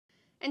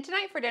And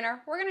tonight for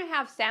dinner, we're gonna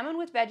have salmon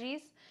with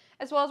veggies,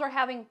 as well as we're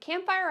having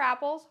campfire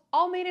apples,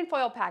 all made in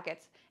foil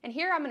packets. And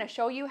here I'm gonna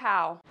show you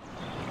how.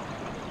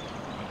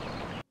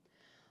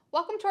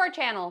 Welcome to our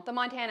channel, The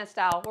Montana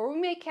Style, where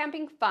we make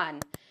camping fun.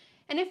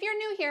 And if you're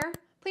new here,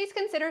 please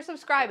consider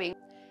subscribing.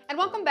 And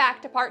welcome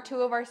back to part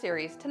 2 of our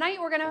series.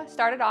 Tonight we're gonna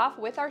start it off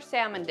with our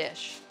salmon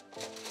dish.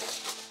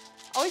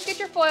 Always get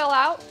your foil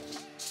out.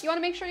 You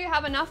wanna make sure you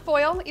have enough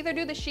foil. Either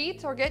do the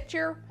sheets or get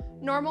your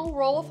normal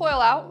roll of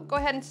foil out. Go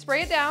ahead and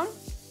spray it down.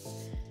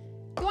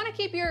 You wanna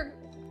keep your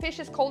fish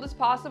as cold as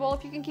possible.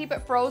 If you can keep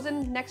it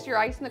frozen next to your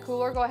ice in the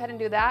cooler, go ahead and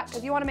do that,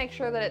 because you wanna make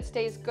sure that it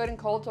stays good and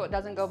cold so it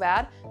doesn't go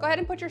bad. Go ahead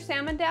and put your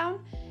salmon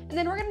down, and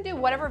then we're gonna do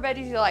whatever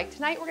veggies you like.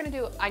 Tonight we're gonna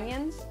do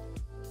onions,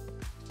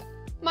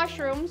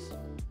 mushrooms.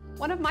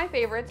 One of my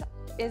favorites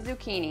is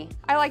zucchini.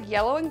 I like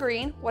yellow and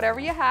green, whatever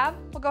you have.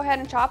 We'll go ahead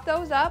and chop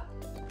those up.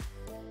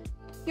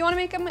 You wanna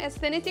make them as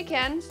thin as you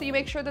can, so you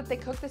make sure that they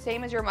cook the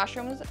same as your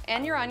mushrooms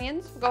and your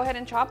onions. We'll go ahead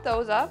and chop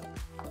those up.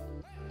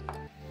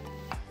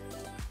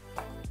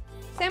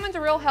 Salmon's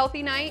a real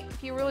healthy night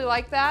if you really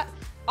like that.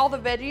 All the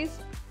veggies,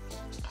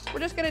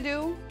 we're just gonna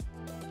do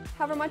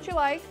however much you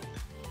like.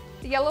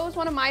 The yellow is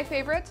one of my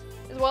favorites,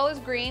 as well as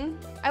green.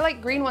 I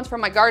like green ones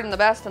from my garden the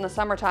best in the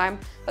summertime,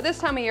 but this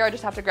time of year I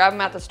just have to grab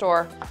them at the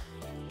store.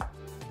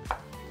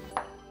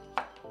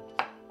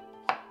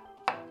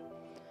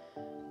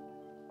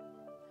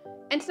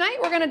 And tonight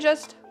we're gonna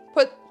just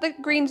put the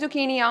green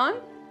zucchini on,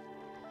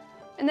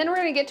 and then we're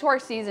gonna get to our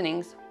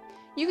seasonings.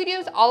 You could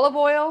use olive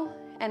oil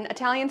and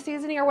Italian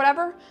seasoning or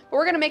whatever, but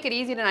we're gonna make it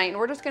easy tonight, and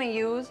we're just gonna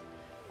use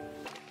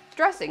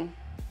dressing.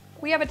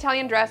 We have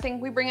Italian dressing.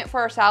 We bring it for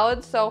our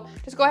salads, so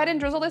just go ahead and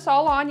drizzle this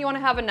all on. You wanna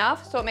have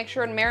enough so it makes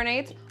sure it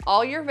marinates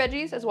all your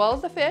veggies as well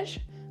as the fish.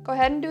 Go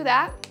ahead and do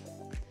that.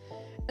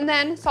 And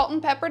then salt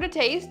and pepper to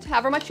taste,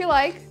 however much you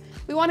like.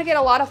 We wanna get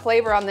a lot of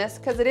flavor on this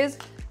because it is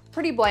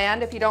pretty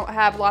bland if you don't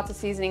have lots of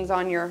seasonings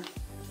on your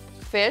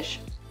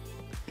fish.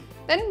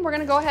 Then we're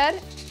gonna go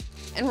ahead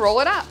and roll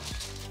it up.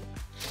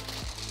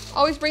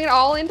 Always bring it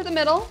all into the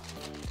middle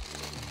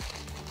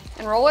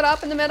and roll it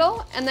up in the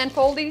middle and then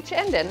fold each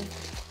end in.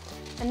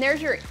 And there's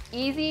your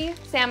easy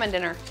salmon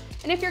dinner.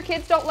 And if your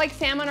kids don't like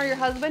salmon or your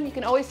husband, you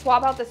can always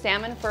swap out the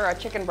salmon for a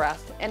chicken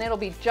breast and it'll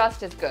be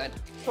just as good.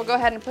 So we'll go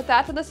ahead and put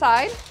that to the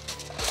side.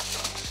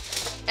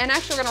 And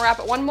actually we're gonna wrap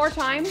it one more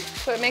time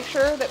so it makes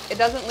sure that it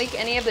doesn't leak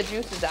any of the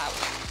juices out.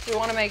 We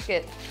wanna make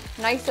it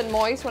nice and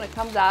moist when it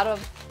comes out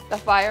of the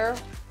fire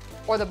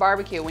or the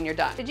barbecue when you're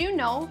done. Did you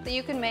know that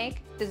you can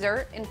make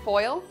dessert in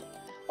foil?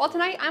 Well,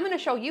 tonight I'm gonna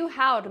show you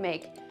how to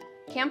make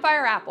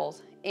campfire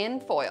apples in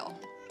foil.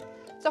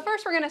 So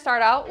first we're gonna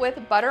start out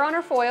with butter on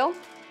our foil.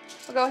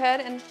 We'll go ahead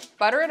and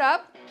butter it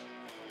up.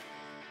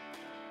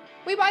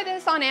 We buy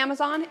this on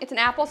Amazon. It's an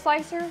apple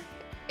slicer.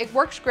 It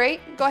works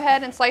great. Go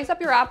ahead and slice up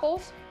your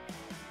apples.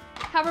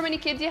 However many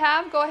kids you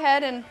have, go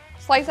ahead and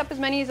slice up as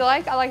many as you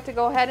like. I like to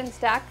go ahead and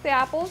stack the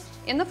apples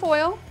in the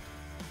foil.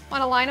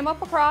 Want to line them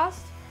up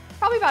across.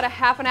 Probably about a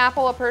half an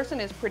apple a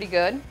person is pretty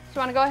good. So you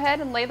want to go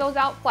ahead and lay those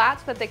out flat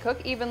so that they cook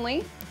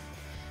evenly.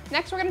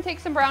 Next we're going to take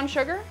some brown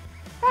sugar,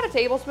 about a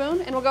tablespoon,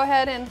 and we'll go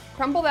ahead and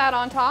crumble that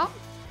on top.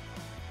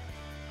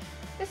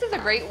 This is a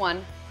great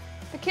one.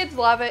 The kids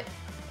love it.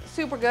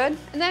 Super good.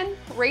 And then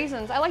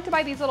raisins. I like to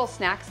buy these little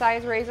snack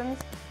size raisins.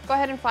 Go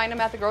ahead and find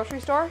them at the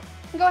grocery store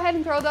and go ahead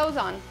and throw those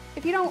on.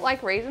 If you don't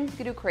like raisins, you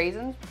can do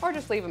craisins or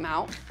just leave them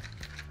out.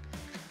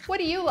 What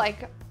do you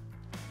like?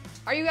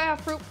 Are you a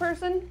fruit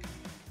person?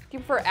 Do you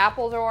prefer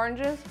apples or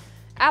oranges?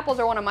 Apples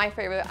are one of my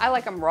favorite. I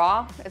like them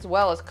raw as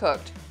well as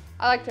cooked.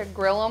 I like to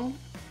grill them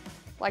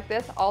like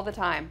this all the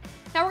time.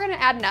 Now we're gonna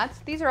add nuts.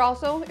 These are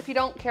also, if you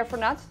don't care for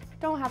nuts,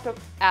 don't have to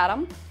add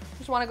them.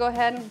 Just wanna go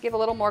ahead and give a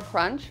little more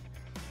crunch.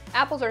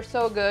 Apples are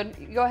so good.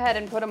 You go ahead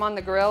and put them on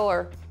the grill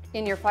or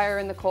in your fire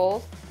in the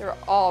coals. They're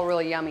all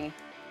really yummy.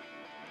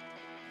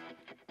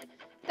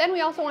 Then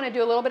we also want to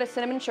do a little bit of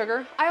cinnamon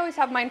sugar. I always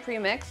have mine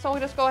pre-mixed, so we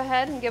just go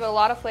ahead and give it a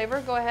lot of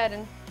flavor. Go ahead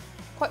and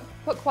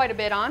put quite a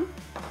bit on.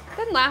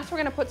 Then last we're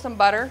going to put some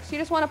butter. So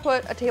you just want to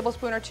put a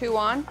tablespoon or 2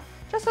 on,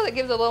 just so that it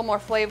gives a little more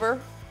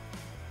flavor.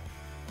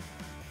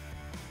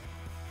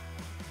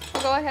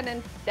 So go ahead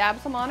and dab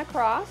some on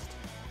across.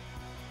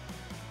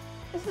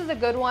 This is a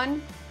good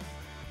one.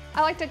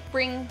 I like to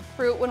bring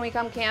fruit when we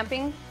come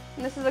camping.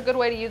 And this is a good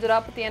way to use it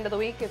up at the end of the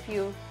week if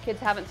you kids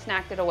haven't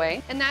snacked it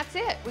away. And that's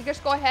it. We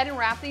just go ahead and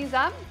wrap these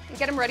up and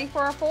get them ready for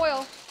our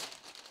foil.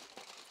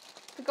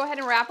 So go ahead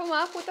and wrap them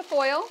up with the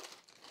foil,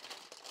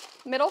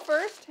 middle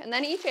first, and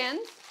then each end.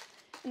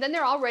 And then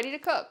they're all ready to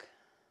cook.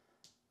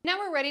 Now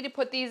we're ready to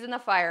put these in the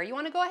fire. You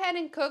want to go ahead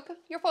and cook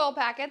your foil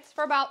packets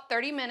for about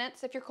 30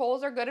 minutes if your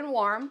coals are good and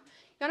warm. You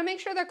want to make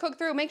sure they're cooked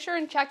through. Make sure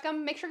and check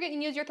them. Make sure you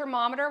can use your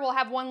thermometer. We'll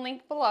have one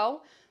linked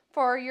below.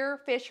 For your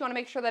fish, you want to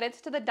make sure that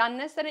it's to the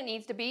doneness that it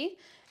needs to be.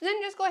 And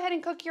then just go ahead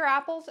and cook your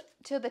apples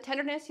to the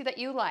tenderness that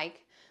you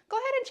like. Go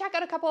ahead and check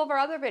out a couple of our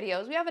other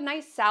videos. We have a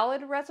nice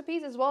salad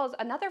recipes as well as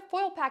another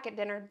foil packet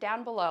dinner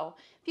down below.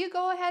 If you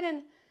go ahead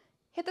and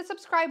hit the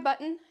subscribe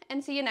button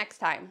and see you next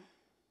time.